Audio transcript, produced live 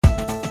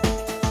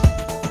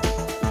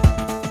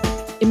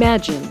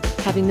Imagine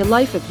having the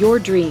life of your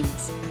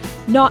dreams.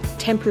 Not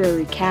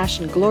temporary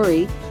cash and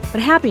glory, but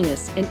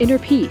happiness and inner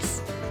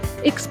peace.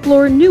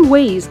 Explore new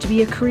ways to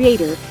be a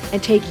creator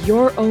and take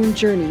your own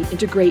journey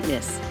into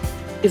greatness.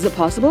 Is it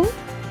possible?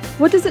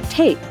 What does it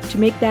take to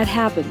make that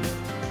happen?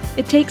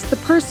 It takes the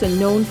person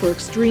known for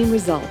extreme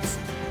results.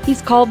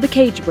 He's called the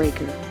cage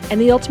breaker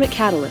and the ultimate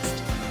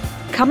catalyst.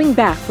 Coming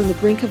back from the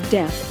brink of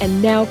death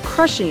and now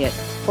crushing it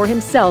for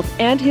himself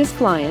and his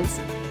clients,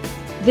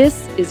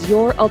 this is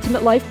Your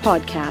Ultimate Life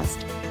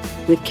Podcast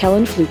with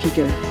Kellen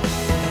Flukiger.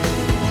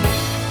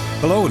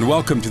 Hello and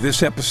welcome to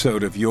this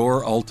episode of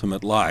Your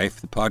Ultimate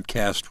Life, the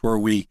podcast where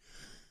we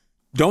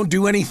don't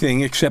do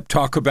anything except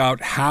talk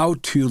about how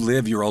to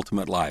live your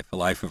ultimate life, a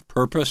life of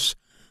purpose,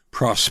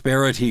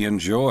 prosperity, and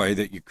joy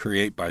that you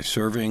create by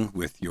serving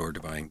with your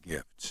divine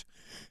gifts.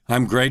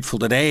 I'm grateful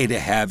today to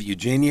have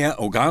Eugenia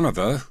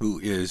Oganova,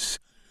 who is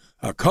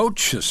a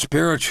coach, a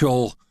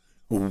spiritual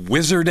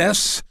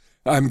wizardess.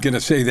 I'm going to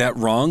say that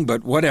wrong,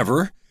 but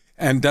whatever,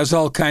 and does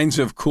all kinds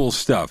of cool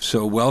stuff.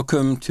 So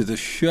welcome to the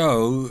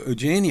show,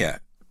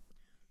 Eugenia.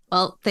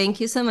 Well, thank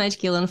you so much,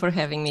 Kellen, for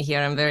having me here.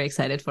 I'm very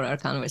excited for our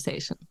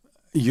conversation.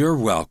 You're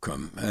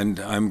welcome. And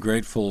I'm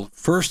grateful,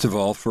 first of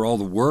all, for all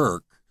the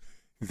work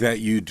that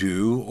you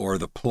do, or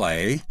the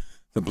play,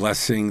 the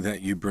blessing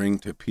that you bring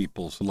to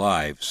people's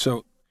lives.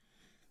 So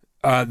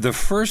the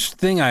first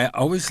thing I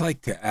always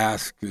like to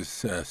ask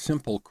is a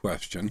simple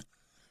question.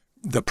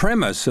 The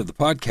premise of the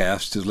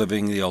podcast is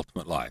living the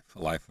ultimate life, a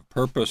life of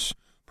purpose,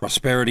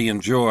 prosperity, and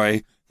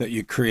joy that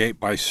you create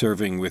by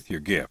serving with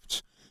your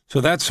gifts. So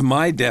that's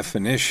my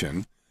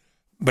definition,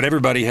 but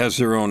everybody has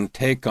their own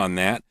take on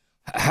that.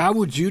 How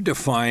would you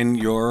define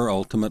your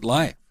ultimate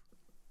life?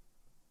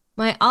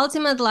 My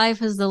ultimate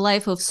life is the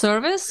life of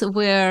service,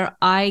 where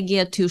I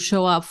get to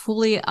show up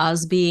fully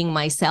as being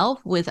myself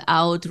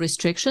without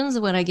restrictions,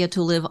 where I get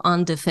to live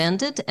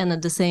undefended and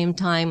at the same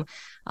time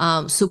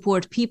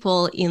support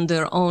people in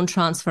their own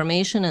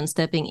transformation and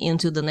stepping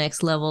into the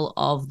next level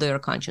of their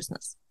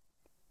consciousness.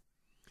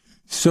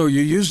 So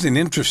you used an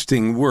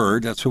interesting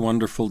word. That's a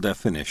wonderful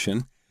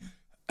definition.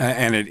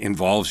 And it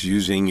involves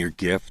using your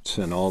gifts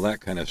and all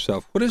that kind of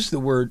stuff. What is the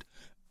word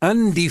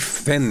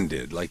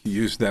undefended? Like, you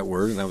used that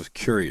word, and I was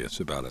curious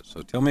about it.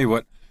 So tell me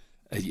what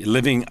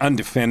living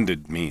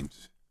undefended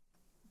means.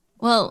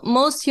 Well,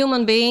 most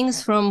human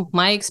beings, from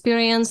my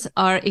experience,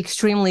 are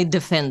extremely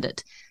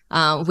defended.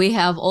 We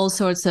have all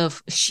sorts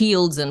of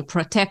shields and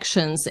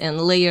protections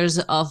and layers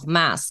of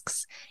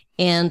masks.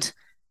 And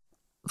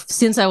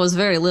since I was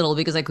very little,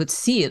 because I could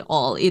see it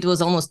all, it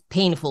was almost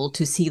painful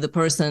to see the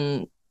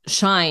person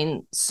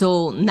shine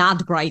so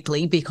not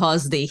brightly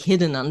because they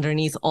hidden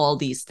underneath all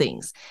these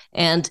things.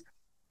 And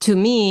to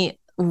me,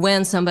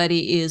 when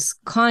somebody is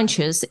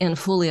conscious and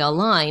fully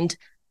aligned,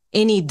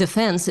 any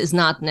defense is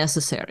not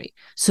necessary.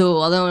 So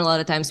although a lot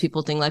of times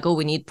people think like, oh,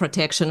 we need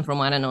protection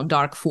from, I don't know,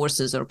 dark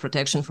forces, or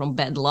protection from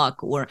bad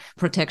luck, or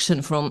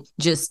protection from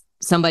just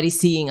somebody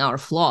seeing our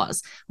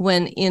flaws,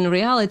 when in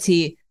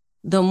reality,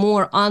 the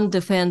more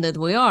undefended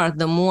we are,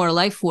 the more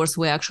life force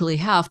we actually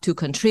have to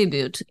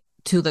contribute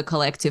to the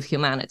collective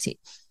humanity.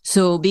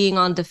 So being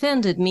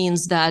undefended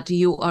means that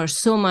you are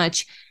so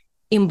much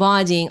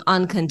embodying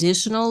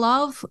unconditional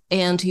love,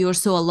 and you're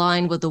so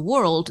aligned with the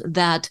world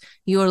that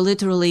you're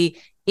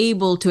literally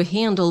able to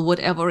handle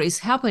whatever is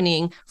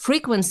happening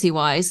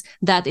frequency-wise,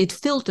 that it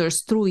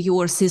filters through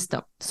your system.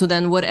 So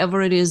then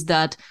whatever it is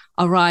that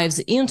arrives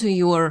into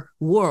your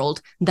world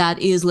that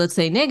is, let's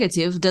say,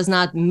 negative, does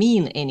not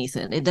mean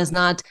anything. It does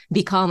not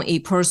become a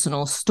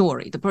personal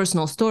story. The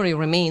personal story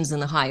remains in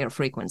the higher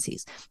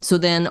frequencies. So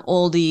then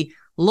all the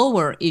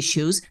lower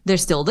issues, they're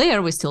still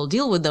there, we still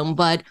deal with them,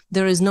 but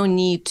there is no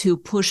need to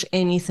push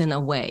anything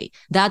away.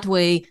 That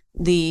way,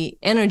 the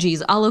energy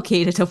is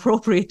allocated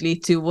appropriately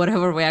to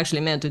whatever we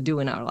actually meant to do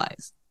in our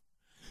lives.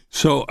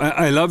 So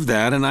I love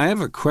that, and I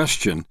have a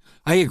question.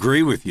 I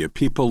agree with you.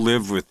 People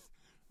live with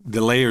the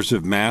layers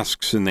of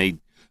masks, and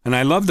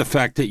I love the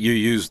fact that you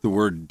use the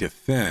word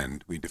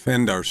defend. We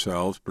defend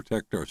ourselves,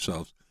 protect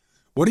ourselves.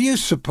 What do you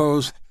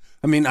suppose?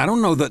 I mean, I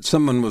don't know that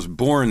someone was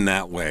born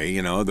that way.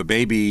 You know, the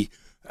baby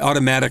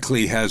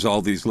automatically has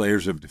all these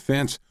layers of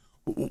defense.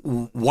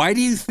 Why do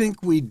you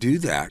think we do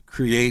that?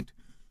 Create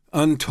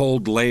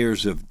untold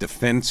layers of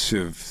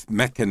defensive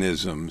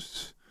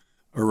mechanisms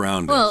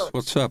around us.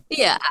 What's up?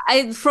 Yeah,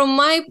 from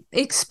my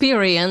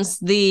experience,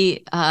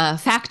 the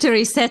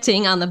factory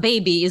setting on the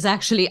baby is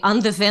actually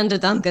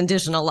undefended,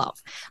 unconditional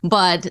love.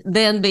 But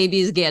then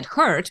babies get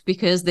hurt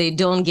because they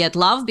don't get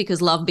love,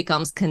 because love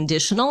becomes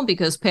conditional,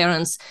 because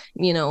parents,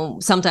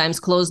 sometimes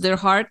close their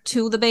heart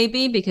to the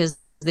baby because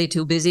they're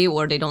too busy,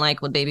 or they don't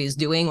like what baby is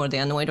doing, or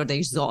they're annoyed, or they're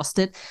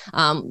exhausted.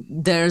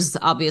 There's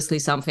obviously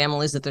some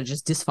families that are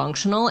just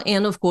dysfunctional.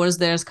 And of course,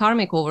 there's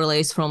karmic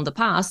overlays from the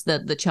past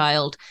that the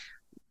child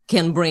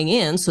can bring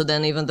in. So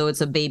then even though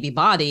it's a baby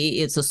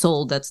body, it's a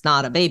soul that's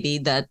not a baby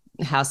that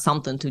has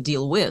something to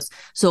deal with.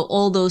 So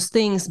all those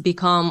things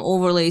become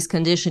overlays,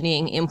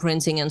 conditioning,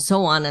 imprinting, and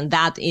so on. And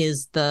that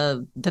is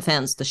the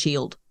defense, the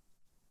shield.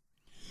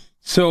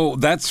 So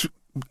that's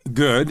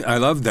good. I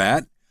love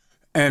that.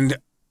 And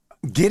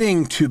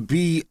getting to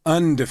be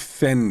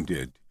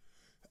undefended,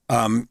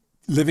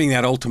 living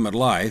that ultimate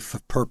life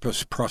of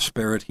purpose,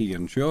 prosperity,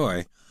 and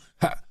joy.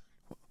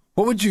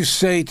 What would you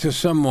say to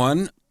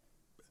someone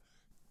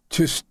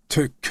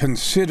to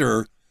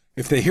consider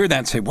if they hear that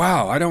and say,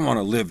 wow, I don't want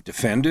to live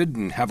defended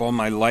and have all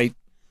my light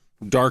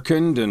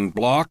darkened and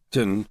blocked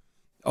and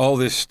all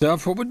this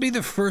stuff? What would be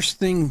the first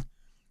thing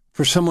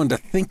for someone to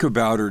think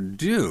about or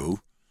do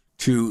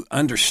to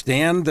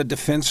understand the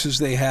defenses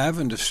they have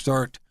and to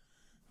start,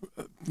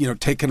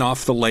 taking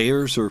off the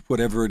layers or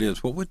whatever it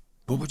is? What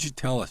would you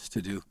tell us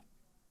to do?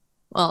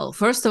 Well,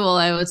 first of all,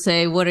 I would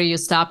say, what are you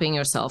stopping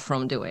yourself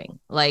from doing?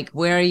 Like,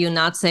 where are you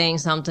not saying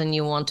something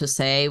you want to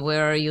say?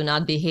 Where are you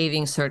not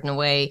behaving a certain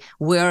way?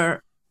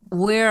 Where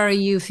are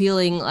you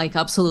feeling like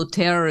absolute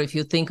terror if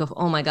you think of,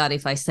 oh my God,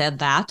 if I said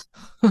that,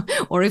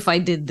 or if I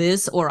did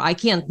this, or I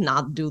can't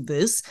not do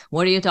this?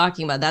 What are you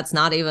talking about? That's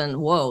not even,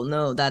 whoa,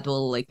 no, that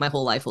will, like, my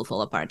whole life will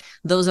fall apart.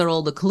 Those are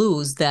all the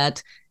clues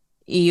that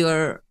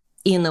you're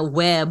in a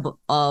web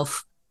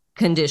of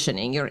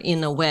conditioning. You're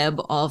in a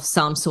web of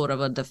some sort of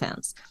a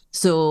defense.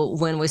 So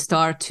when we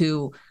start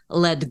to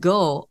let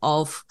go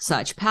of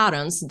such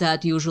patterns,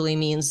 that usually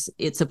means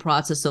it's a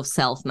process of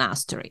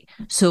self-mastery.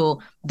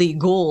 So the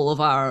goal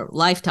of our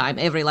lifetime,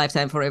 every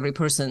lifetime for every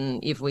person,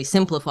 if we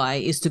simplify,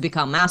 is to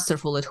become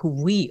masterful at who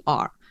we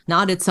are.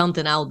 Not it's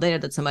something out there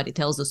that somebody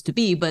tells us to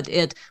be, but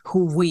at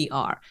who we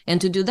are.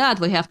 And to do that,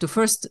 we have to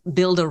first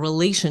build a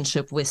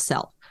relationship with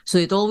self. So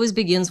it always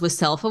begins with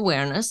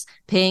self-awareness,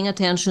 paying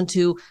attention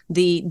to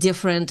the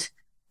different,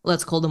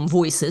 let's call them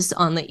voices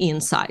on the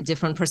inside,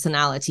 different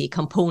personality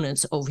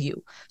components of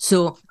you.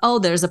 So,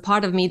 there's a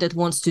part of me that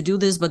wants to do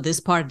this, but this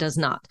part does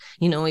not.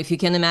 If you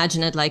can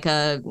imagine it like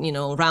a,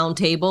 round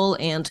table,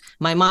 and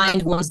my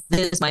mind wants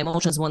this, my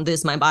emotions want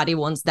this, my body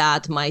wants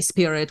that, my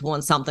spirit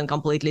wants something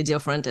completely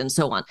different, and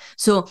so on.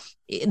 So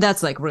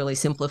that's like really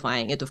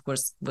simplifying it. Of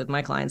course, with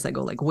my clients, I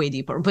go like way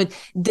deeper, but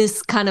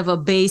this kind of a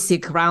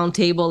basic round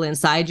table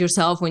inside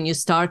yourself, when you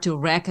start to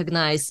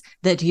recognize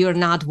that you're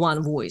not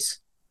one voice.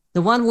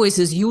 The one voice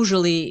is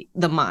usually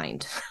the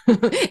mind,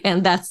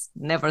 and that's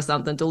never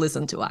something to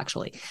listen to,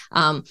 actually.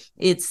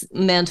 It's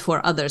meant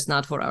for others,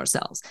 not for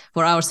ourselves.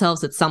 For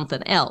ourselves, it's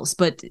something else.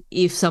 But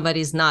if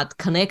somebody's not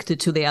connected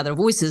to the other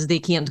voices, they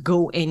can't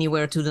go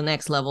anywhere to the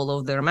next level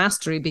of their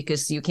mastery,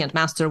 because you can't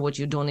master what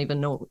you don't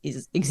even know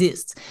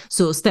exists.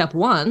 So step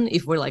one,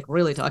 if we're like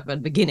really talking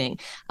about beginning,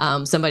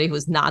 somebody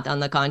who's not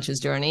on the conscious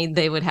journey,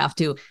 they would have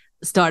to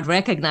start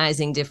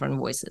recognizing different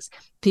voices.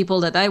 People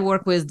that I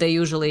work with, they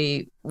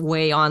usually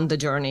way on the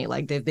journey,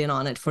 like they've been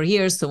on it for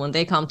years. So when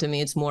they come to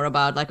me, it's more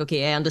about like,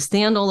 okay, I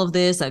understand all of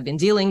this. I've been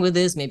dealing with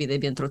this. Maybe they've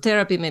been through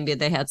therapy. Maybe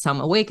they had some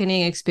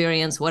awakening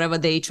experience, whatever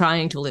they're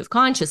trying to live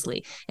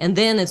consciously. And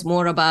then it's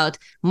more about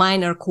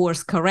minor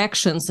course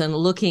corrections and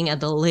looking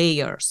at the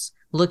layers,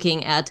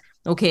 looking at,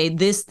 okay,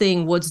 this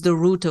thing, what's the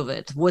root of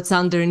it? What's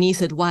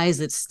underneath it? Why is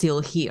it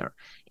still here?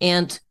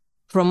 And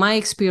from my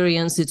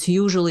experience, it's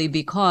usually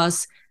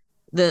because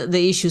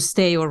the issues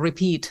stay or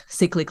repeat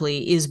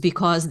cyclically is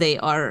because they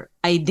are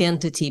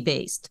identity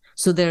based.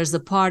 So there's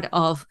a part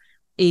of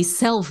a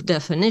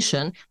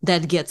self-definition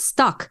that gets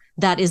stuck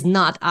that is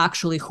not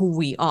actually who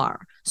we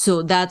are.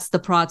 So that's the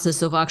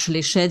process of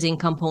actually shedding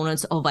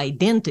components of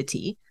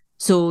identity.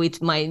 So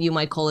you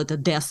might call it a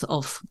death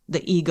of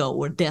the ego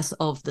or death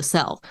of the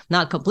self.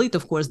 Not complete,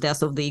 of course,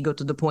 death of the ego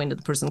to the point that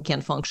the person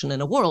can't function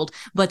in a world,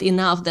 but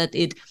enough that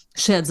it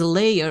sheds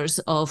layers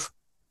of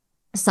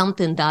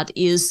something that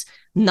is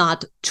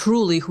not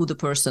truly who the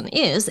person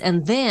is.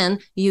 And then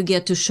you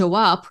get to show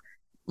up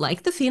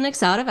like the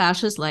phoenix out of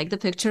ashes, like the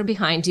picture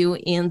behind you,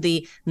 in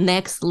the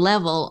next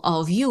level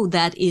of you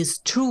that is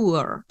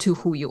truer to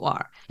who you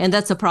are. And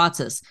that's a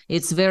process.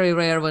 It's very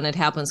rare when it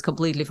happens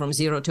completely from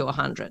 0 to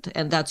 100.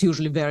 And that's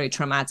usually very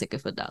traumatic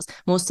if it does.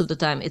 Most of the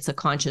time, it's a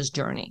conscious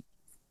journey.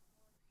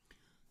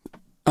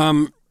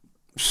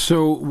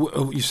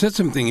 So you said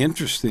something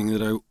interesting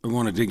that I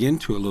want to dig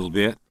into a little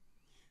bit.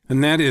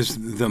 And that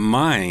is the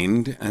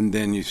mind, and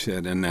then you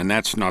said, and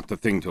that's not the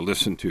thing to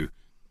listen to,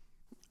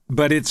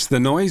 but it's the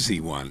noisy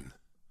one.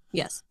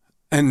 Yes.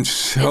 And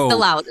so it's the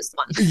loudest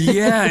one.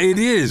 Yeah, it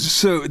is.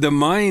 So the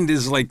mind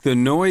is like the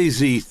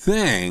noisy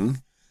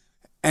thing.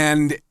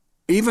 And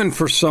even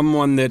for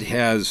someone that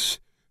has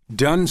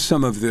done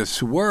some of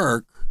this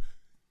work,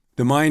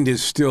 the mind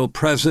is still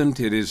present.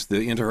 It is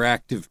the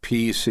interactive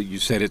piece. You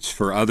said it's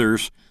for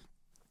others.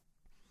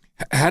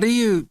 How do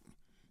you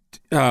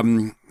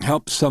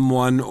help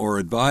someone or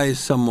advise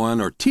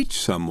someone or teach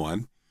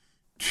someone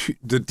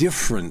the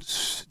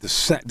difference,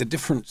 the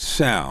different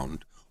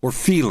sound or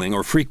feeling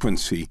or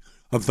frequency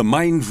of the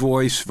mind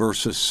voice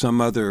versus some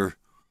other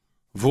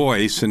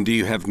voice? And do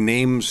you have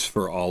names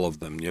for all of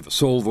them? You have a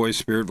soul voice,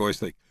 spirit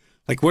voice,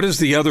 like what is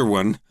the other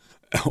one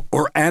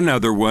or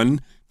another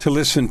one to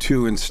listen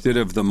to instead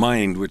of the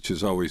mind, which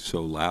is always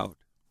so loud?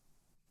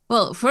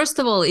 Well, first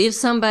of all, if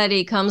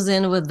somebody comes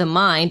in with the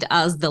mind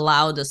as the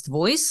loudest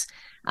voice,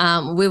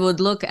 we would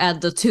look at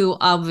the two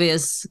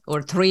obvious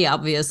or three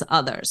obvious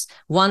others.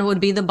 One would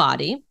be the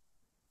body.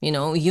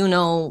 You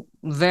know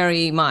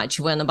very much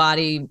when the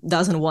body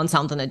doesn't want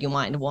something that your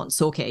mind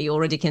wants. Okay, you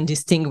already can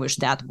distinguish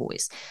that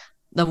voice.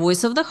 The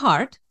voice of the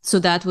heart, so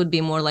that would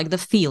be more like the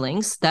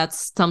feelings.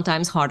 That's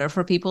sometimes harder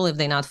for people if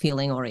they're not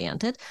feeling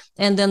oriented.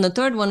 And then the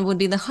third one would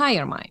be the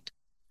higher mind.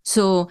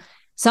 So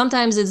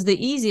sometimes it's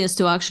the easiest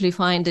to actually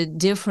find a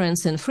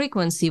difference in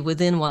frequency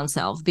within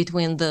oneself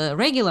between the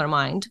regular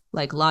mind,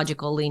 like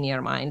logical,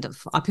 linear mind,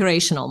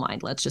 operational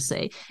mind, let's just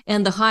say,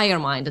 and the higher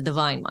mind, the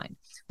divine mind.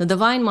 The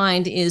divine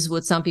mind is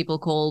what some people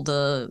call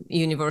the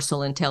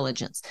universal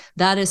intelligence.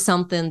 That is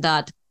something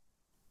that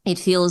it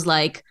feels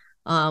like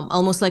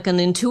almost like an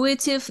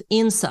intuitive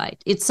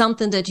insight. It's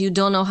something that you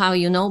don't know how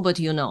you know, but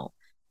you know.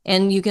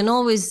 And you can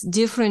always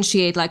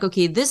differentiate like,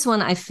 okay, this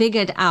one I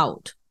figured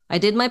out. I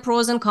did my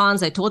pros and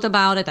cons. I thought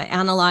about it. I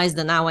analyzed,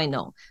 and now I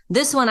know.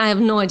 This one, I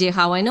have no idea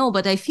how I know,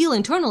 but I feel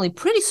internally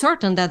pretty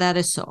certain that that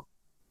is so.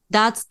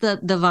 That's the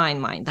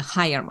divine mind, the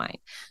higher mind.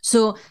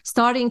 So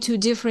starting to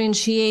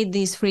differentiate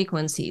these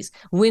frequencies.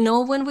 We know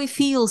when we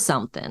feel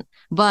something,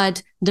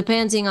 but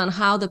depending on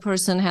how the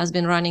person has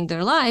been running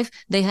their life,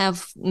 they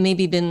have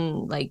maybe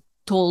been like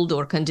told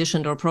or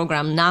conditioned or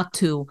programmed not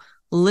to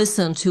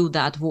listen to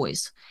that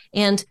voice.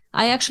 And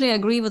I actually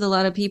agree with a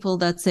lot of people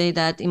that say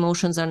that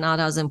emotions are not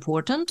as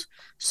important.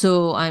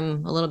 So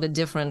I'm a little bit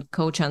different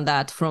coach on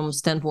that from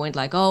standpoint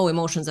like, oh,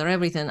 emotions are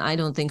everything. I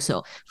don't think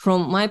so.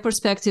 From my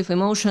perspective,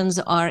 emotions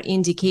are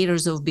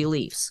indicators of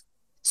beliefs.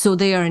 So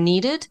they are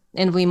needed,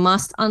 and we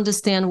must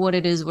understand what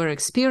it is we're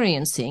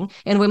experiencing,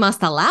 and we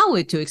must allow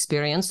it to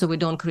experience so we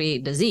don't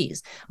create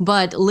disease.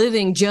 But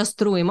living just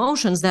through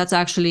emotions, that's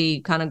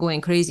actually kind of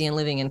going crazy and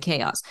living in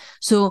chaos.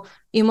 So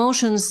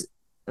emotions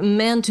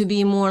meant to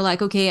be more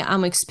like, okay,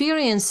 I'm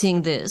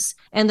experiencing this.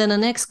 And then the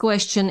next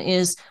question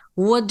is,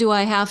 what do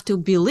I have to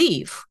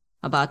believe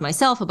about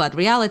myself, about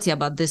reality,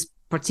 about this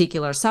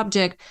particular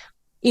subject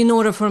in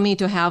order for me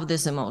to have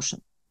this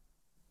emotion?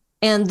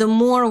 And the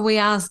more we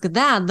ask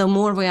that, the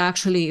more we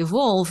actually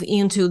evolve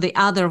into the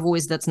other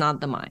voice that's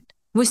not the mind.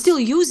 We're still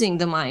using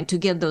the mind to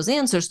get those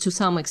answers to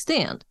some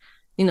extent,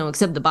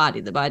 except the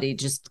body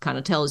just kind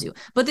of tells you.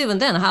 But even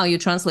then, how are you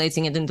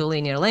translating it into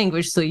linear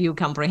language so you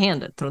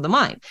comprehend it through the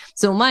mind?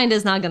 So mind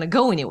is not going to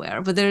go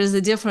anywhere, but there is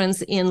a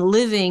difference in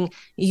living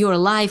your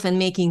life and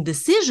making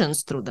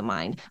decisions through the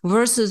mind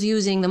versus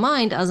using the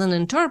mind as an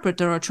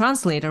interpreter or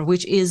translator,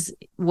 which is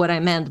what I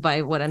meant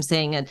by what I'm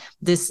saying. And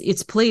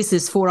it's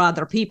places for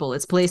other people.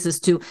 It's places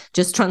to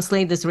just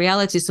translate this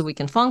reality so we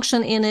can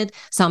function in it.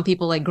 Some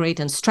people are great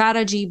in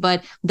strategy,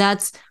 but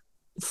that's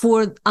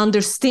for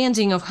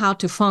understanding of how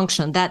to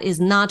function. That is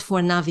not for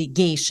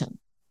navigation.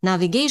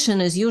 Navigation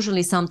is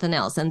usually something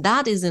else, and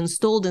that is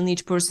installed in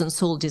each person's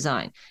soul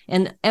design.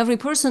 And every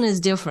person is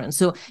different.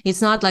 So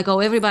it's not like,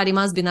 oh, everybody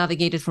must be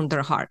navigated from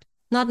their heart.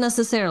 Not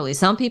necessarily.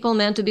 Some people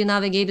meant to be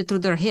navigated through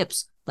their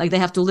hips. Like they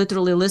have to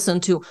literally listen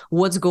to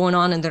what's going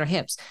on in their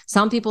hips.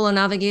 Some people are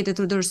navigated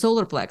through their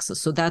solar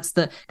plexus. So that's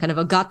the kind of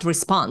a gut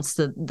response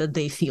that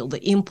they feel,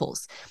 the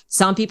impulse.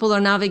 Some people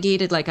are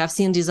navigated, like I've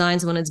seen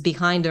designs when it's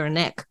behind their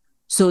neck.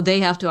 So they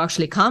have to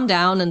actually calm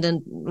down and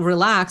then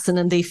relax, and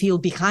then they feel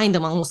behind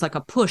them almost like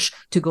a push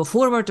to go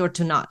forward or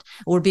to not,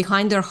 or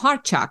behind their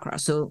heart chakra.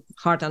 So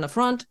heart on the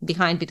front,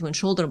 behind between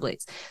shoulder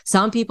blades.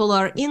 Some people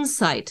are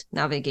inside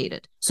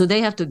navigated. So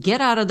they have to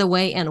get out of the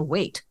way and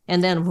wait.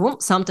 And then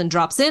whoop, something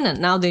drops in and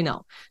now they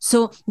know.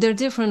 So there are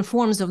different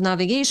forms of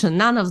navigation.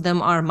 None of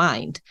them are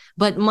mind,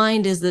 but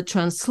mind is the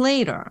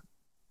translator.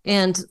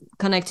 And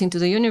connecting to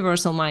the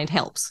universal mind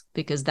helps,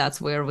 because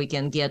that's where we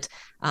can get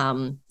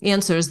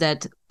answers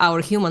that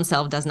our human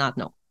self does not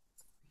know.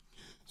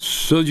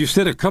 So you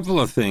said a couple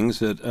of things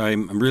that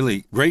I'm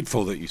really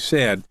grateful that you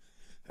said.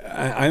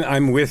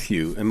 I'm with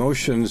you.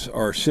 Emotions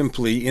are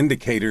simply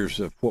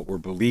indicators of what we're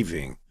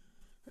believing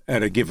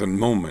at a given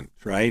moment,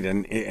 right?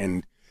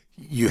 And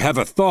you have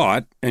a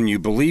thought and you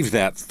believe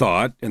that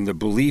thought, and the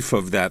belief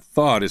of that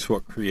thought is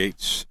what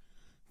creates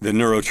the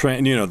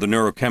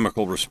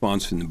neurochemical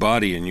response in the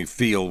body, and you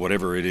feel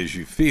whatever it is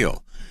you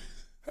feel.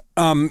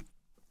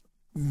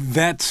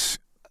 That's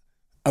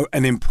a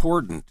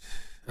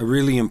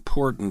really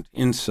important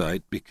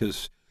insight,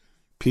 because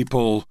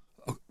people,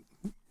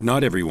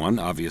 not everyone,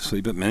 obviously,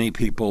 but many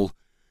people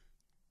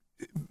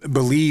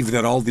believe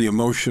that all the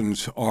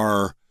emotions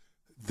are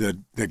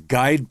the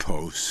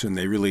guideposts, and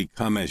they really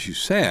come, as you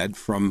said,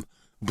 from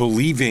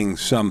believing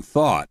some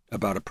thought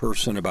about a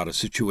person, about a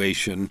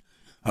situation,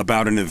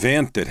 about an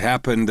event that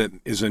happened that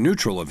is a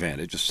neutral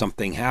event. It just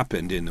something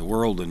happened in the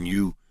world and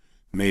you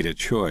made a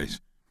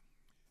choice.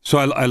 So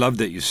I love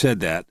that you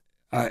said that.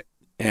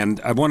 And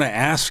I want to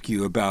ask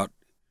you about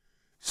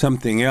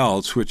something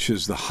else, which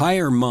is the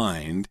higher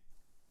mind.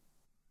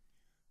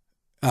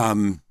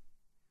 And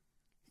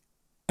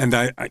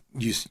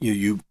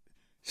you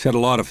said a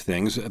lot of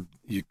things.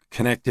 You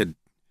connected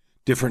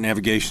different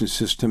navigation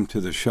system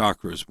to the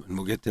chakras, and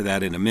we'll get to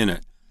that in a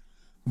minute.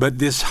 But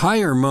this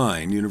higher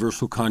mind,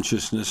 universal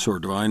consciousness or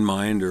divine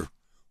mind or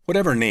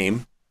whatever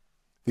name,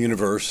 the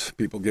universe,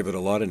 people give it a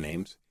lot of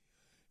names.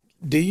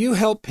 Do you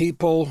help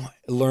people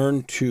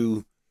learn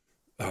to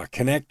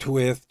connect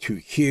with, to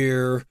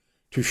hear,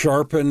 to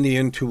sharpen the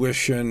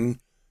intuition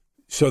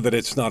so that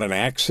it's not an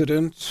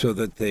accident, so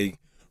that they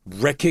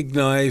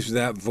recognize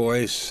that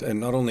voice and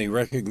not only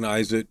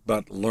recognize it,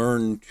 but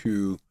learn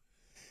to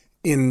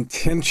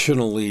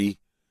intentionally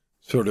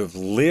sort of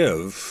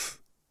live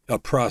a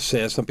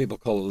process. Some people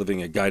call it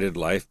living a guided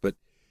life, but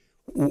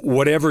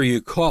whatever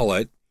you call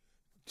it,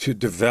 to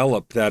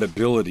develop that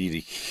ability to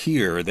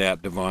hear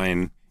that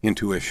divine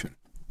intuition.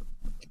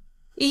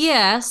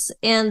 Yes,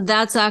 and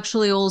that's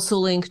actually also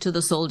linked to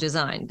the soul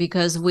design,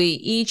 because we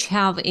each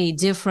have a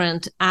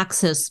different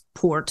access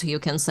port, you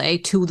can say,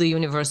 to the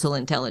universal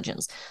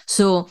intelligence.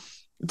 So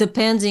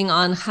depending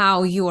on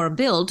how you are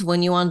built,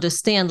 when you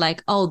understand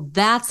like, oh,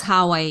 that's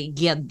how I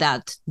get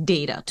that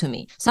data to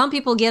me. Some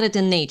people get it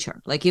in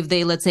nature, like if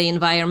they, let's say,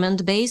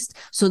 environment based,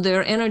 so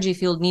their energy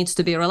field needs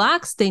to be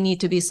relaxed, they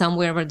need to be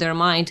somewhere where their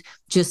mind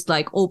just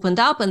like opened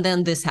up, and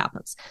then this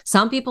happens.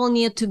 Some people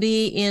need to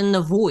be in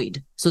a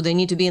void, so they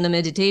need to be in a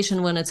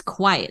meditation when it's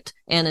quiet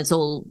and it's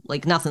all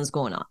like nothing's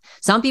going on.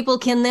 Some people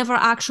can never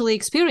actually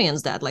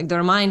experience that, like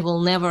their mind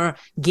will never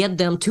get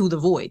them to the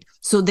void.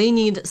 So they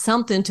need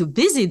something to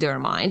busy their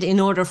mind in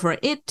order for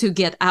it to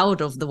get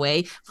out of the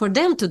way, for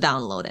them to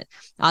download it.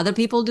 Other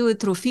people do it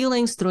through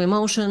feelings, through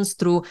emotions,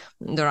 through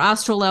their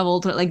astral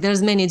level, like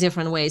there's many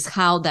different ways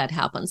how that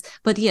happens.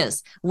 But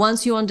yes,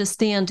 once you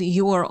understand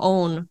your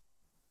own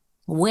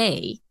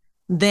way,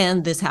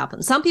 then this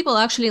happens. Some people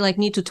actually like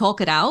need to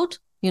talk it out.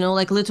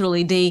 Like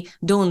literally they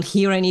don't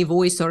hear any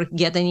voice or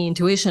get any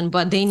intuition,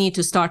 but they need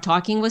to start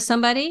talking with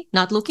somebody,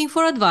 not looking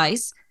for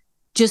advice,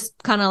 just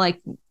kind of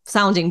like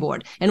sounding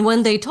board. And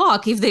when they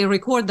talk, if they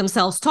record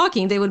themselves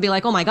talking, they would be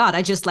like, oh my God,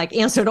 I just like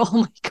answered all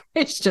my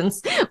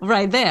questions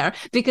right there,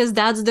 because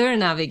that's their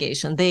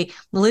navigation. They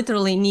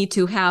literally need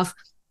to have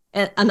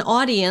an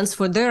audience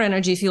for their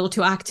energy field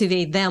to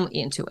activate them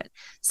into it.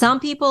 Some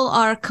people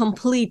are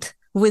complete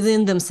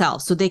within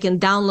themselves, so they can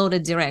download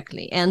it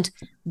directly. And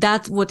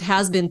that's what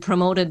has been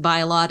promoted by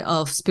a lot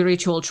of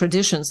spiritual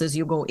traditions, as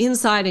you go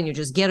inside and you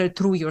just get it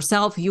through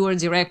yourself, your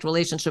direct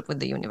relationship with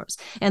the universe.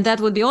 And that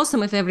would be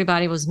awesome if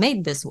everybody was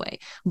made this way.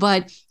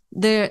 But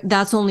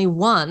that's only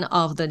one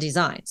of the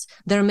designs.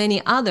 There are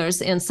many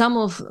others, and some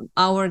of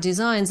our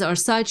designs are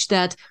such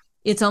that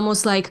it's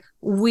almost like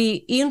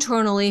we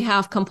internally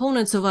have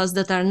components of us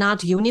that are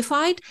not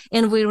unified,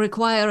 and we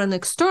require an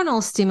external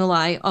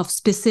stimuli of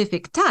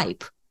specific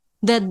type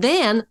that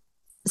then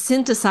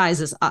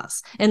synthesizes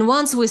us. And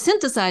once we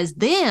synthesize,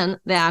 then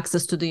the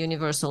access to the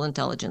universal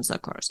intelligence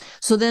occurs.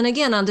 So then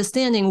again,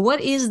 understanding what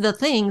is the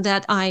thing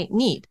that I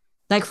need.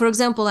 Like, for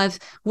example, I've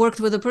worked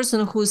with a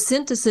person whose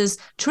synthesis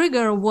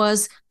trigger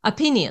was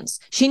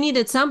opinions. She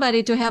needed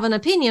somebody to have an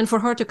opinion for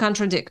her to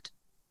contradict.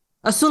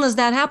 As soon as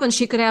that happened,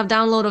 she could have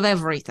download of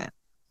everything.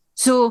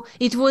 So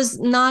it was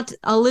not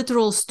a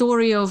literal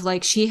story of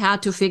like she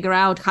had to figure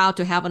out how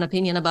to have an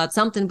opinion about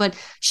something, but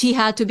she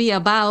had to be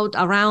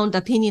around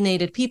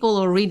opinionated people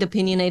or read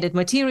opinionated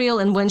material.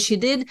 And when she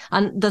did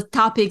on the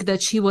topic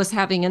that she was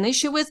having an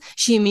issue with,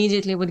 she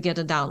immediately would get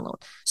a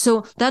download.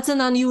 So that's an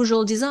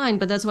unusual design,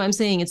 but that's why I'm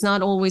saying it's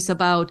not always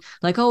about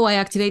like, oh, I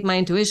activate my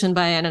intuition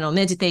by, I don't know,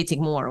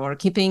 meditating more or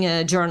keeping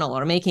a journal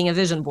or making a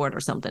vision board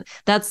or something.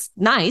 That's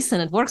nice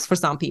and it works for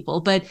some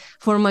people, but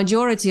for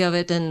majority of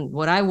it, and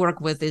what I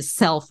work with is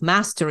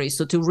self-mastery.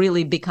 So to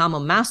really become a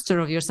master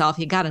of yourself,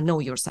 you got to know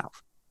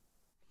yourself.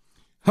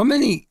 How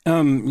many,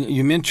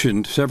 you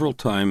mentioned several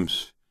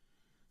times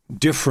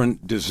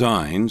different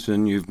designs,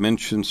 and you've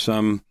mentioned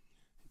some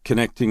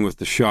connecting with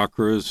the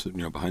chakras,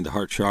 behind the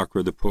heart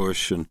chakra, the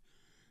push, and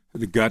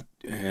the gut,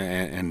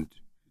 and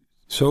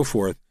so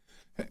forth.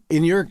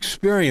 In your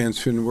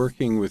experience in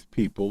working with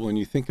people, when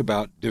you think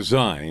about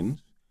designs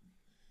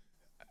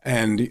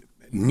and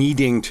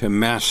needing to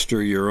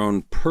master your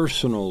own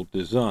personal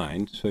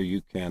design so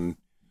you can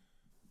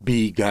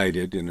be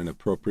guided in an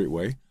appropriate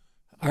way,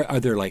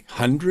 are there like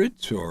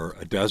hundreds or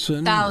a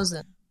dozen?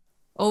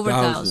 Over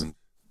 1,000.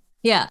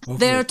 Yeah,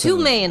 there are two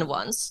main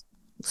ones.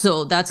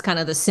 So that's kind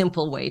of the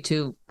simple way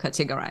to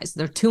categorize.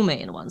 There are two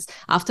main ones.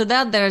 After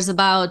that, there's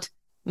about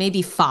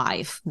maybe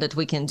 5 that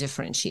we can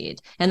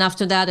differentiate. And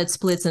after that, it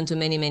splits into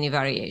many, many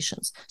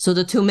variations. So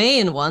the two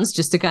main ones,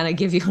 just to kind of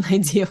give you an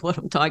idea of what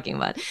I'm talking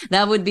about,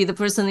 that would be the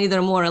person either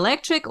more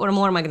electric or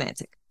more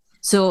magnetic.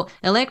 So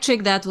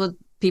electric, that's what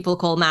people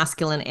call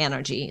masculine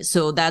energy.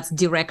 So that's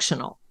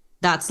directional.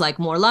 That's like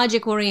more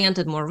logic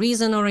oriented, more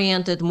reason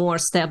oriented, more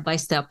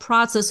step-by-step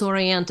process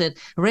oriented,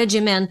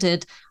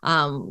 regimented,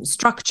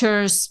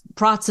 structures,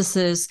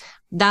 processes.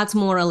 That's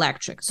more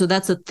electric. So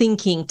that's a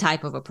thinking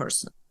type of a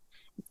person.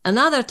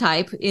 Another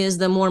type is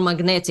the more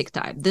magnetic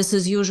type. This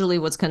is usually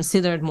what's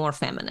considered more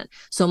feminine.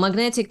 So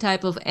magnetic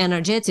type of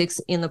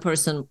energetics in the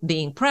person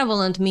being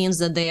prevalent means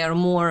that they are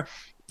more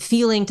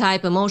feeling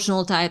type,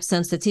 emotional type,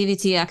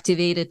 sensitivity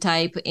activated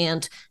type,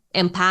 and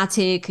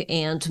empathic,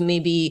 and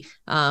maybe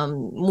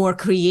more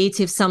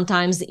creative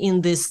sometimes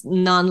in this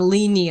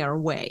non-linear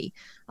way.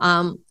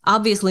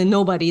 Obviously,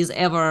 nobody's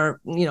ever,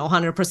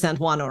 100%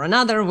 one or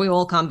another. We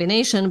all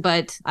combination,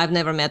 but I've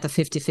never met a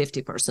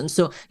 50-50 person.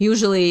 So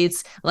usually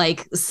it's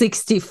like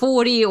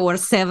 60-40 or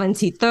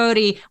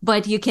 70-30,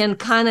 but you can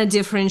kind of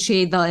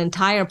differentiate the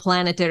entire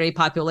planetary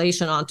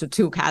population onto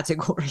two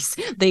categories.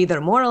 They're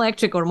either more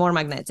electric or more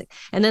magnetic.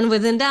 And then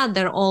within that,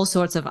 there are all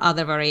sorts of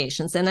other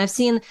variations. And I've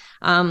seen,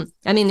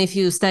 if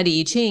you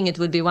study I Ching, it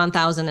would be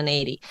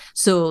 1,080.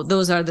 So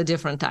those are the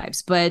different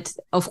types. But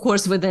of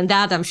course, within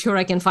that, I'm sure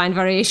I can find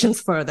variations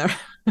further.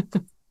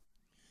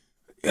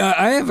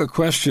 I have a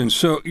question.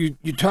 So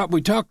we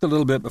talked a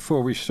little bit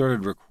before we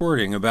started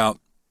recording about,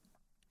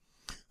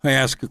 I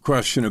asked a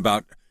question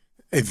about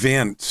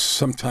events.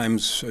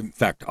 Sometimes, in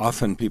fact,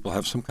 often people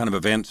have some kind of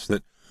events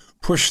that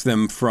push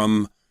them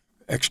from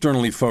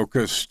externally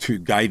focused to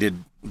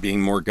guided,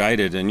 being more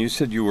guided. And you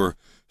said you were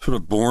sort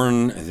of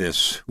born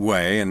this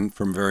way, and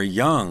from very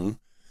young,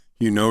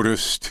 you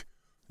noticed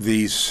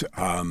these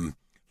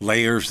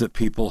layers that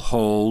people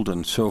hold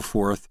and so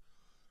forth.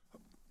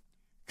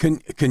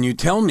 Can you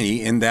tell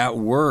me in that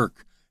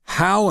work,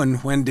 how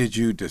and when did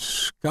you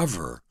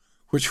discover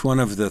which one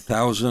of the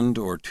 1,000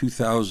 or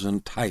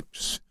 2,000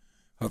 types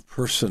of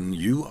person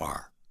you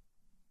are?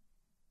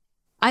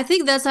 I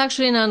think that's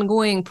actually an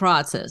ongoing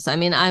process.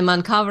 I'm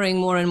uncovering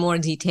more and more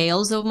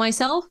details of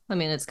myself.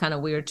 It's kind of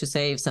weird to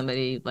say if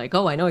somebody like,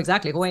 oh, I know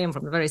exactly who I am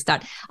from the very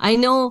start. I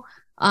know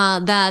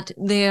that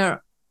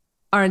there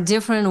are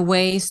different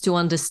ways to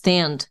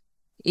understand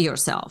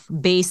yourself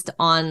based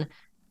on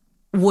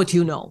what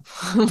you know,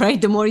 right?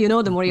 The more you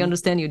know, the more you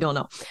understand you don't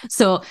know.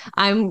 So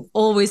I'm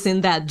always in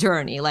that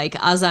journey. Like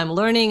as I'm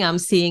learning, I'm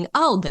seeing,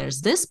 oh,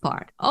 there's this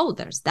part. Oh,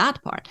 there's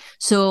that part.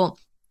 So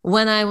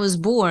when I was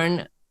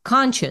born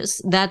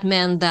conscious, that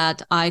meant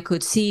that I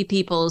could see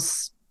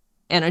people's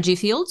energy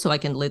field. So I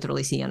can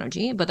literally see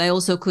energy, but I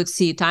also could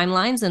see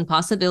timelines and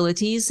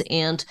possibilities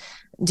and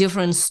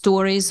different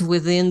stories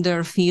within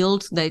their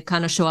field that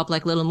kind of show up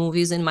like little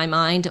movies in my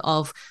mind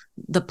of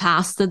the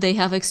past that they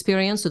have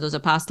experienced. So those are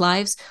past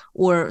lives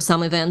or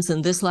some events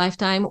in this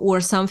lifetime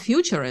or some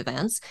future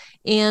events.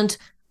 And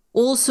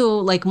also,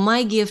 like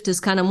my gift is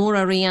kind of more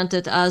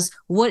oriented as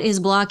what is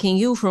blocking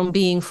you from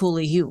being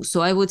fully you.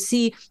 So I would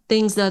see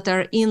things that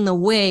are in the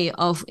way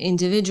of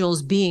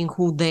individuals being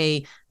who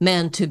they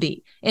meant to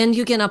be. And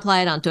you can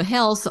apply it onto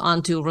health,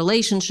 onto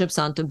relationships,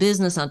 onto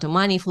business, onto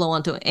money flow,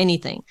 onto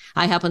anything.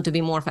 I happen to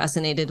be more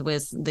fascinated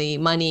with the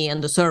money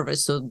and the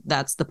service. So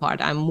that's the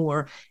part I'm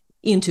more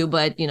into,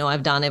 but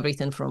I've done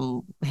everything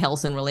from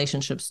health and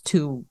relationships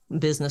to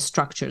business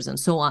structures and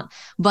so on.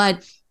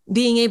 But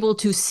being able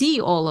to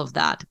see all of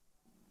that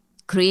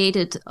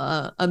created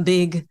a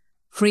big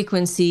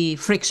frequency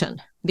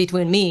friction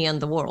between me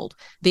and the world,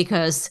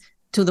 because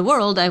to the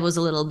world, I was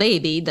a little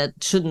baby that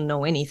shouldn't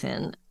know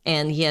anything.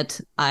 And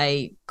yet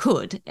I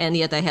could, and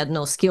yet I had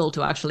no skill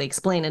to actually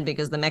explain it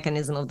because the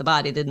mechanism of the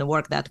body didn't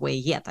work that way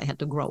yet. I had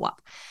to grow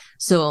up.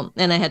 So,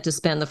 and I had to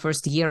spend the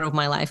first year of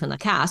my life in a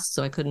cast,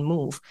 so I couldn't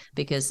move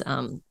because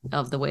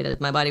of the way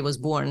that my body was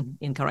born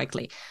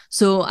incorrectly.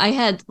 So I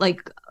had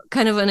like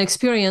kind of an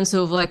experience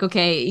of like,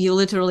 okay, you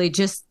literally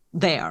just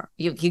there.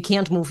 You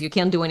can't move. You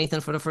can't do anything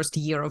for the first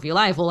year of your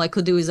life. All I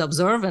could do is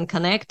observe and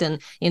connect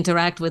and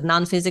interact with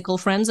non-physical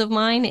friends of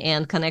mine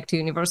and connect to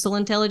universal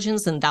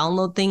intelligence and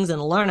download things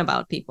and learn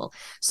about people.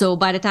 So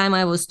by the time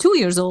I was 2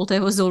 years old, I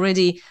was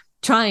already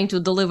trying to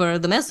deliver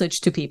the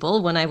message to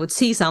people when I would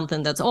see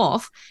something that's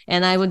off.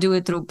 And I would do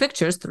it through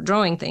pictures, through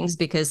drawing things,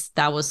 because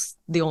that was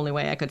the only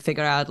way I could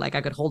figure out, like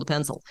I could hold a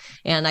pencil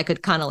and I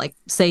could kind of like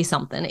say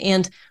something.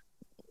 And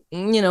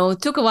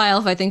it took a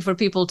while, I think, for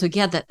people to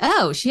get that,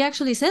 oh, she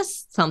actually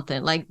says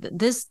something like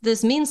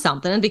this means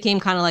something. And it became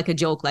kind of like a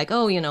joke, like,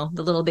 oh,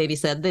 the little baby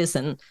said this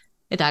and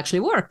it actually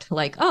worked.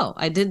 Like, oh,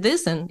 I did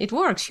this and it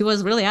worked. She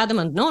was really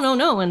adamant.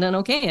 No. And then,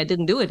 okay, I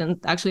didn't do it and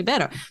actually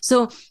better.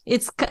 So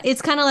it's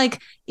kind of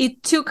like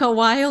it took a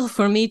while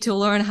for me to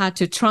learn how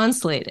to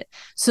translate it.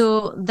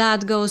 So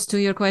that goes to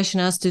your question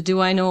as to,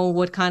 do I know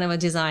what kind of a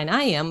design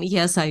I am?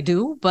 Yes, I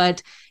do.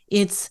 But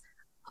it's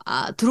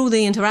through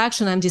the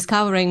interaction, I'm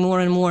discovering more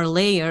and more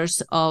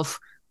layers of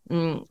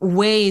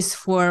ways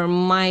for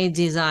my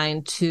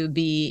design to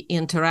be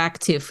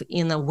interactive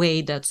in a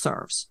way that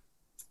serves.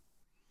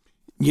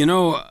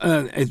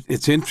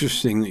 It's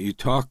interesting that you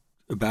talk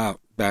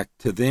about back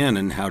to then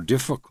and how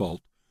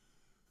difficult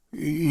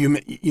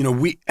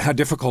how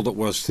difficult it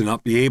was to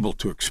not be able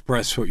to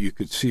express what you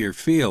could see or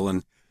feel.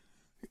 And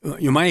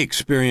my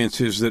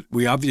experience is that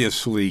we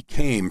obviously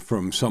came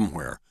from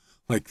somewhere.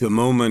 Like the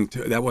moment,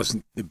 that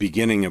wasn't the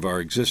beginning of our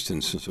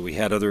existence. And so we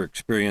had other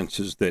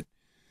experiences that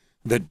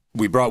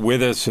we brought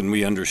with us and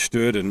we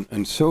understood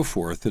and so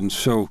forth. And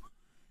so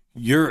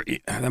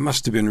that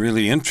must have been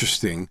really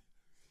interesting.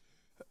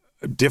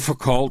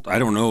 Difficult, I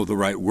don't know the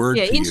right word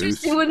to use. Yeah,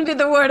 interesting wouldn't be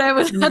the word I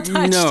would attach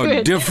to it.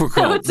 No,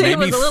 difficult. I would say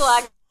maybe it was a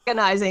little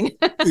agonizing.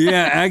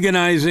 Yeah,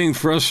 agonizing,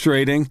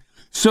 frustrating.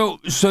 So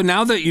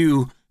now that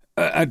you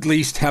at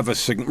least have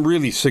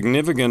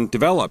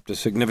developed a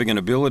significant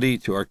ability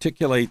to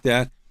articulate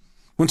that,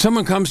 When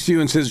someone comes to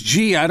you and says,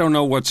 gee, I don't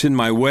know what's in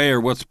my way or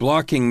what's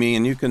blocking me,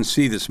 and you can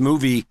see this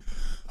movie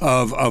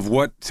of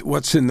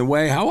what's in the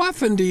way, how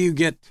often do you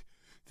get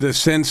the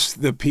sense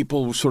that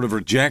people sort of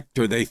reject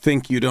or they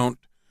think you don't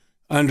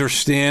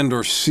understand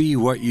or see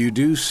what you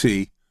do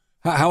see?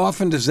 How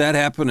often does that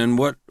happen, and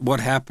what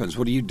happens?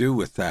 What do you do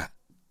with that?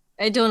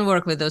 I don't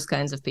work with those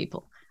kinds of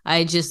people.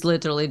 I just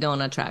literally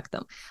don't attract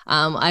them.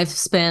 I've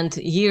spent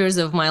years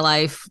of my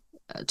life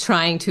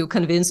trying to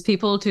convince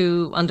people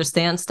to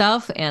understand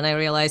stuff, and I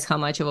realize how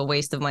much of a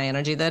waste of my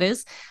energy that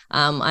is.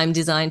 I'm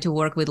designed to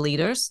work with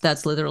leaders.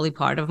 That's literally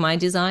part of my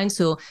design.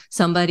 So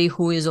somebody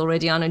who is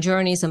already on a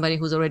journey, somebody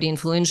who's already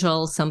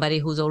influential, somebody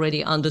who's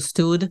already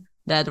understood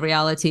that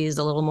reality is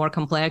a little more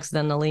complex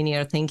than the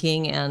linear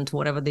thinking and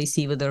whatever they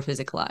see with their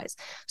physical eyes.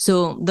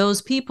 So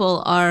those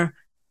people are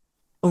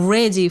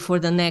ready for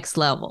the next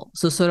level.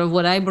 So sort of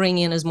what I bring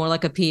in is more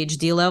like a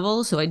PhD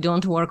level. So I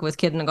don't work with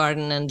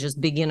kindergarten and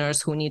just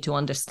beginners who need to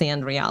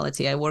understand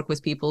reality. I work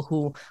with people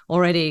who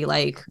already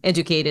like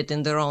educated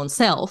in their own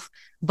self,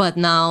 but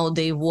now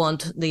they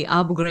want the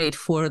upgrade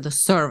for the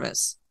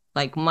service.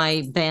 Like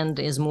my band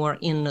is more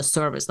in the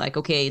service. Like,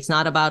 okay, it's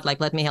not about like,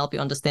 let me help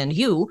you understand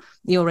you.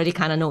 You already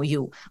kind of know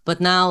you.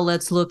 But now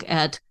let's look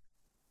at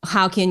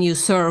how can you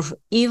serve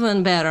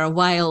even better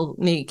while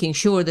making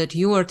sure that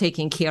you are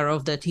taken care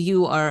of, that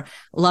you are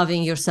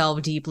loving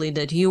yourself deeply,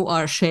 that you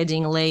are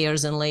shedding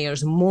layers and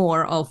layers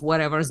more of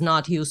whatever is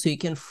not you, so you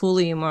can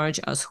fully emerge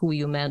as who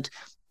you meant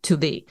to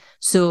be.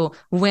 So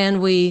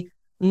when we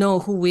know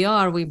who we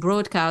are, we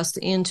broadcast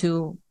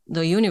into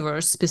the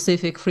universe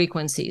specific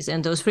frequencies,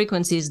 and those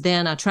frequencies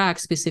then attract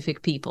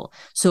specific people.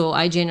 So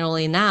I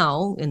generally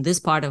now, in this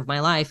part of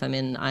my life, I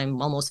mean,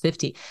 I'm almost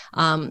 50,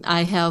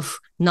 I have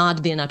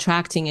not been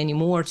attracting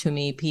anymore to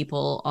me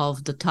people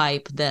of the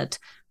type that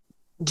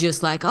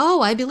just like,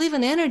 oh, I believe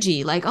in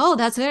energy, like, oh,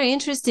 that's very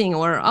interesting,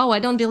 or oh, I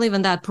don't believe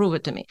in that, prove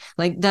it to me.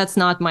 Like, that's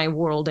not my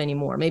world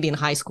anymore. Maybe in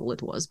high school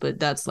it was, but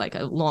that's like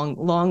a long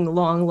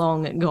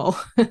ago.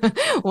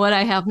 What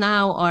I have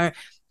now are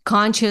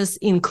conscious,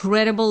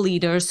 incredible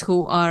leaders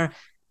who are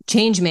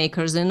change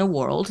makers in the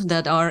world,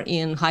 that are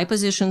in high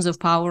positions of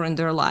power in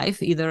their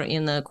life, either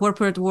in the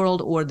corporate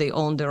world, or they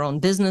own their own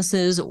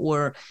businesses,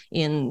 or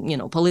in,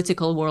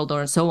 political world,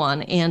 or so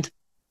on. And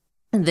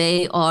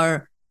they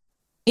are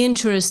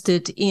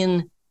interested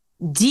in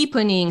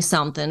deepening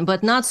something,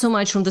 but not so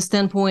much from the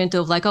standpoint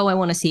of like, oh, I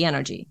want to see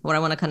energy, or I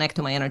want to connect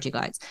to my energy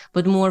guides,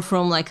 but more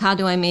from like, how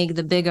do I make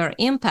the bigger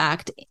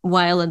impact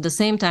while at the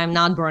same time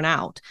not burn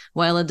out,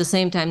 while at the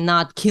same time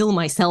not kill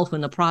myself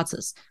in the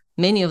process.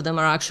 Many of them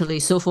are actually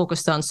so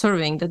focused on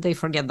serving that they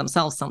forget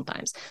themselves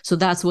sometimes. So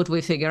that's what we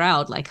figure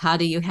out. Like, how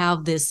do you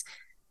have this?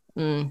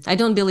 I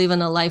don't believe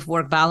in a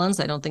life-work balance.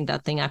 I don't think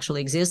that thing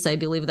actually exists. I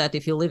believe that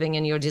if you're living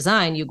in your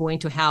design, you're going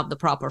to have the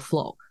proper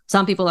flow.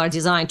 Some people are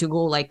designed to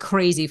go like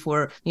crazy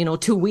for,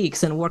 2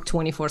 weeks and work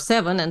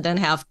 24/7 and then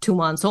have 2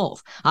 months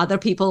off. Other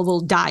people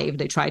will die if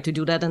they try to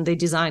do that, and they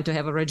design to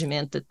have a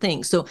regimented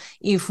thing. So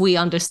if we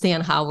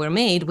understand how we're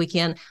made, we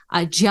can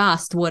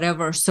adjust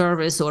whatever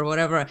service or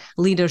whatever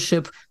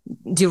leadership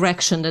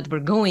direction that we're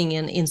going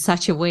in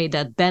such a way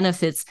that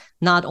benefits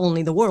not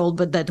only the world,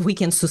 but that we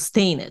can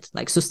sustain it.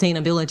 Like,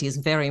 sustainability is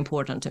very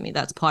important to me.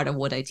 That's part of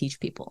what I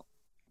teach people.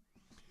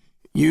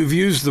 You've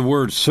used the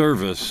word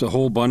service a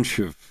whole bunch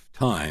of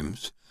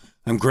times.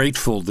 I'm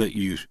grateful that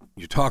you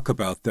talk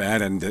about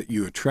that and that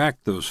you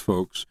attract those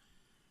folks.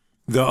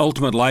 The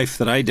ultimate life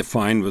that I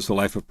defined was the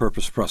life of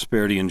purpose,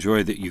 prosperity, and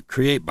joy that you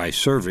create by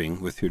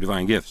serving with your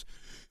divine gifts.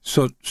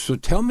 So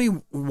tell me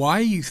why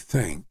you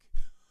think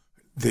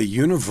the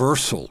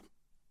universal,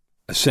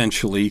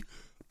 essentially,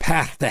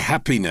 path to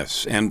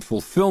happiness and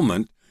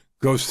fulfillment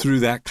goes through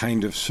that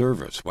kind of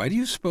service. Why do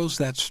you suppose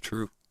that's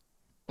true?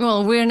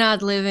 Well, we're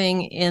not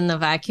living in a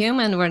vacuum,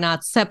 and we're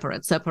not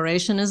separate.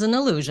 Separation is an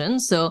illusion.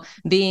 So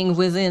being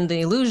within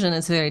the illusion,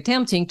 it's very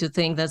tempting to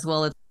think that,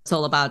 well, it's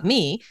all about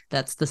me.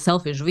 That's the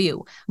selfish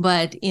view.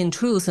 But in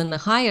truth, in the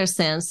higher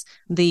sense,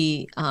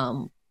 the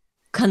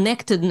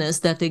connectedness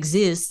that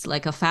exists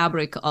like a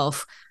fabric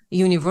of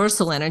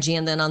universal energy,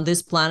 and then on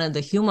this planet, the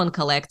human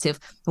collective,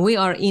 we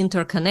are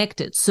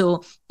interconnected.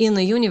 So in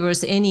the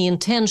universe, any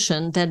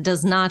intention that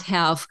does not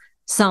have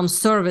some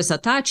service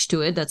attached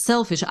to it, that's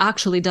selfish,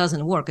 actually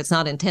doesn't work. It's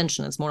not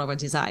intention, it's more of a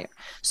desire.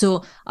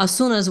 So as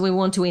soon as we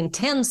want to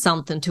intend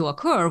something to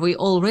occur, we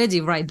already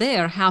right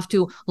there have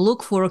to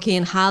look for, okay,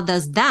 and how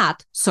does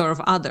that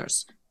serve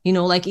others?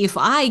 Like, if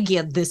I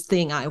get this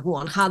thing I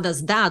want, how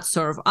does that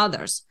serve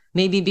others?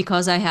 Maybe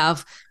because I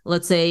have,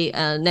 let's say,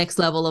 next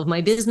level of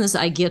my business,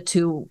 I get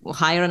to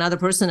hire another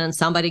person and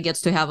somebody gets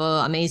to have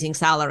an amazing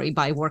salary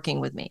by working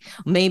with me.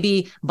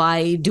 Maybe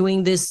by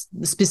doing this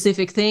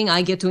specific thing,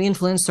 I get to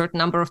influence a certain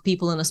number of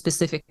people in a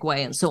specific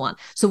way, and so on.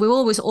 So we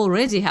always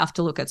already have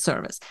to look at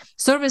service.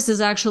 Service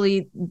is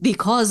actually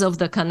because of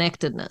the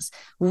connectedness.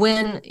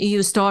 When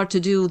you start to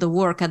do the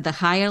work at the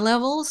higher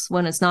levels,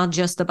 when it's not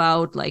just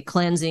about like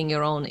cleansing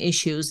your own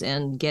issues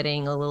and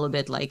getting a little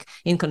bit like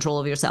in control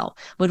of yourself,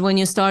 but when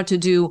you start start to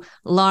do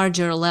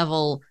larger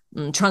level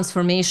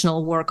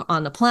transformational work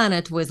on the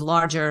planet with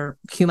larger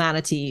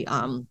humanity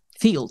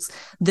fields.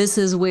 This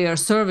is where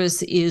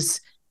service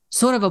is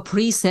sort of a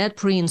preset,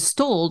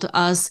 pre-installed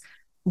as,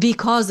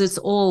 because it's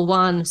all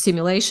one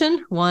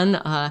simulation,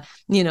 one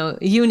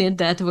unit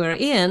that we're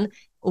in.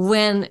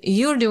 When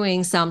you're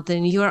doing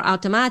something, you're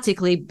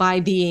automatically, by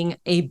being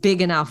a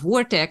big enough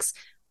vortex,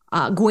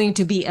 going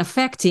to be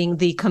affecting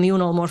the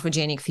communal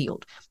morphogenic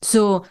field.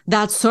 So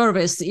that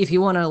service, if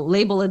you want to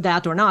label it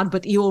that or not,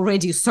 but you're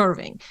already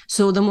serving.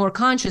 So the more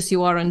conscious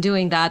you are on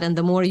doing that, and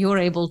the more you're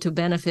able to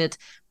benefit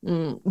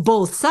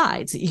both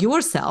sides,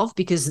 yourself,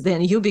 because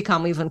then you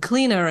become even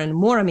cleaner and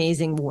more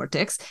amazing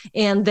vortex,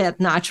 and that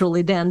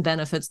naturally then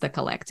benefits the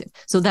collective.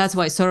 So that's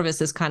why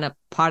service is kind of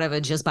part of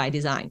it just by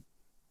design.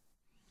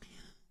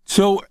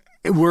 So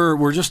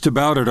we're just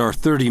about at our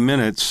 30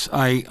 minutes.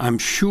 I'm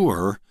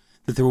sure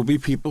that there will be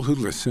people who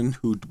listen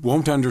who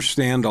won't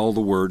understand all the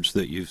words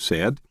that you've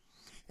said,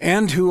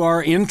 and who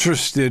are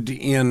interested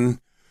in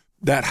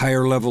that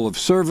higher level of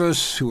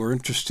service, who are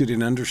interested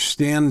in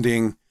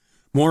understanding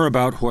more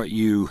about what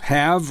you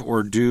have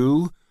or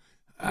do.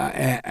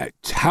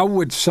 How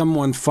would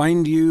someone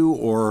find you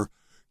or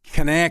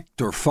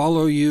connect or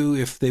follow you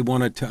if they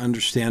wanted to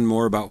understand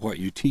more about what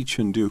you teach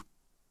and do?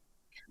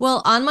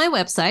 Well, on my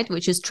website,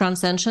 which is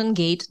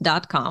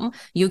transcensiongate.com,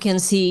 you can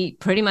see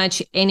pretty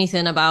much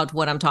anything about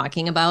what I'm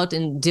talking about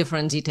in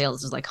different details.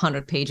 There's like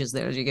 100 pages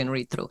there you can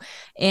read through.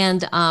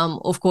 And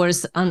of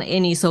course, on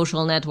any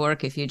social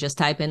network, if you just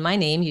type in my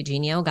name,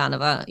 Eugenia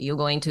Oganova, you're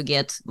going to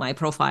get my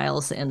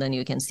profiles, and then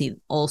you can see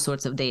all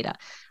sorts of data,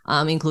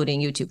 including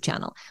YouTube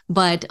channel.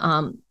 But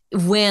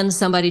when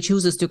somebody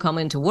chooses to come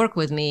in to work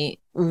with me,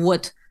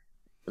 what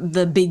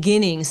the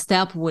beginning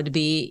step would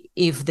be,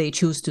 if they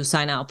choose to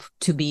sign up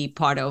to be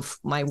part of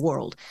my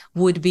world,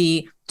 would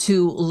be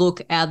to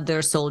look at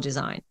their soul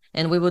design.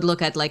 And we would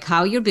look at like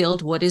how you're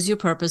built, what is your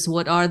purpose,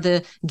 what are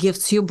the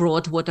gifts you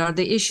brought, what are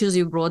the issues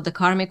you brought, the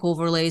karmic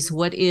overlays,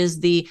 what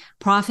is the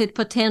profit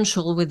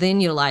potential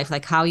within your life,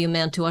 like how you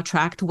meant to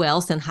attract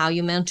wealth and how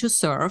you meant to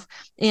serve,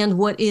 and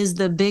what is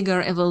the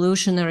bigger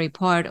evolutionary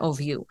part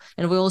of you.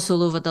 And we also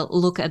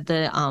look at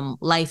the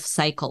life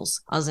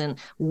cycles, as in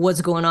what's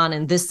going on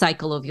in this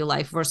cycle of your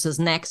life versus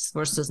next,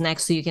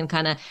 so you can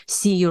kind of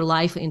see your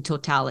life in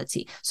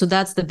totality. So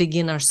that's the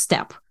beginner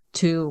step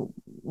to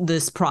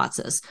this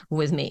process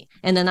with me.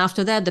 And then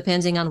after that,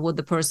 depending on what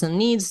the person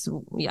needs,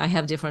 I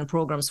have different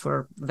programs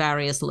for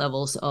various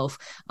levels of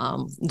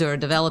their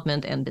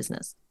development and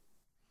business.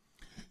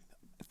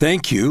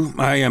 Thank you.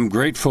 I am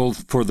grateful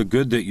for the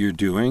good that you're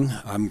doing.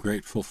 I'm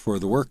grateful for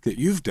the work that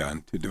you've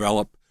done to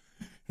develop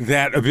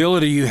that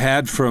ability you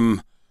had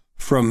from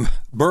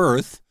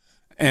birth,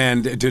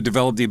 and to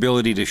develop the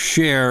ability to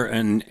share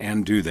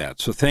and do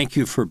that. So thank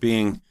you for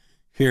being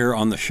here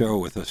on the show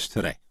with us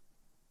today.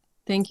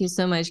 Thank you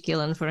so much,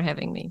 Keelan, for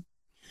having me.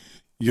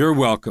 You're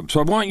welcome.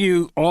 So I want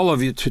you, all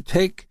of you, to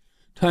take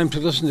time to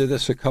listen to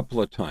this a couple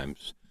of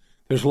times.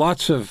 There's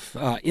lots of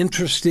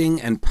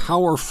interesting and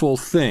powerful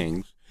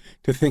things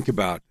to think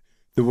about,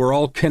 that we're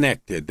all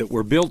connected, that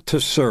we're built to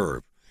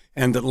serve,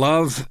 and that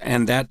love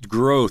and that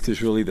growth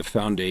is really the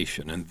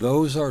foundation. And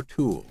those are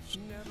tools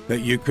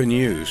that you can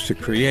use to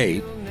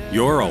create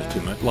your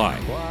ultimate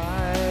life.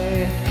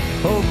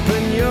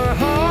 Open your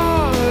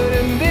heart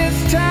and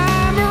this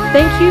time around.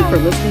 Thank you for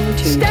listening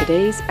to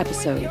today's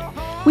episode.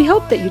 We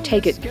hope that you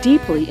take it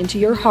deeply into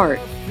your heart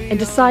and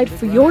decide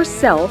for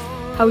yourself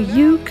how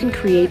you can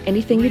create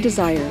anything you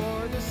desire.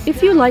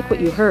 If you like what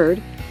you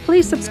heard,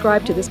 please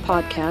subscribe to this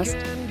podcast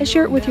and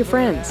share it with your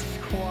friends.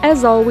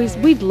 As always,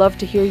 we'd love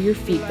to hear your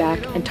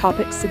feedback and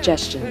topic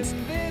suggestions.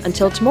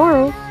 Until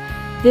tomorrow,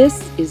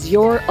 this is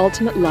Your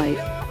Ultimate Life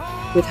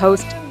with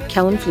host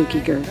Kellen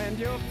Flukiger.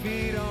 Stand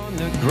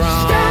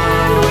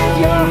with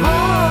your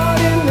heart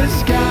in the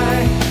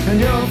sky and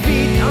your feet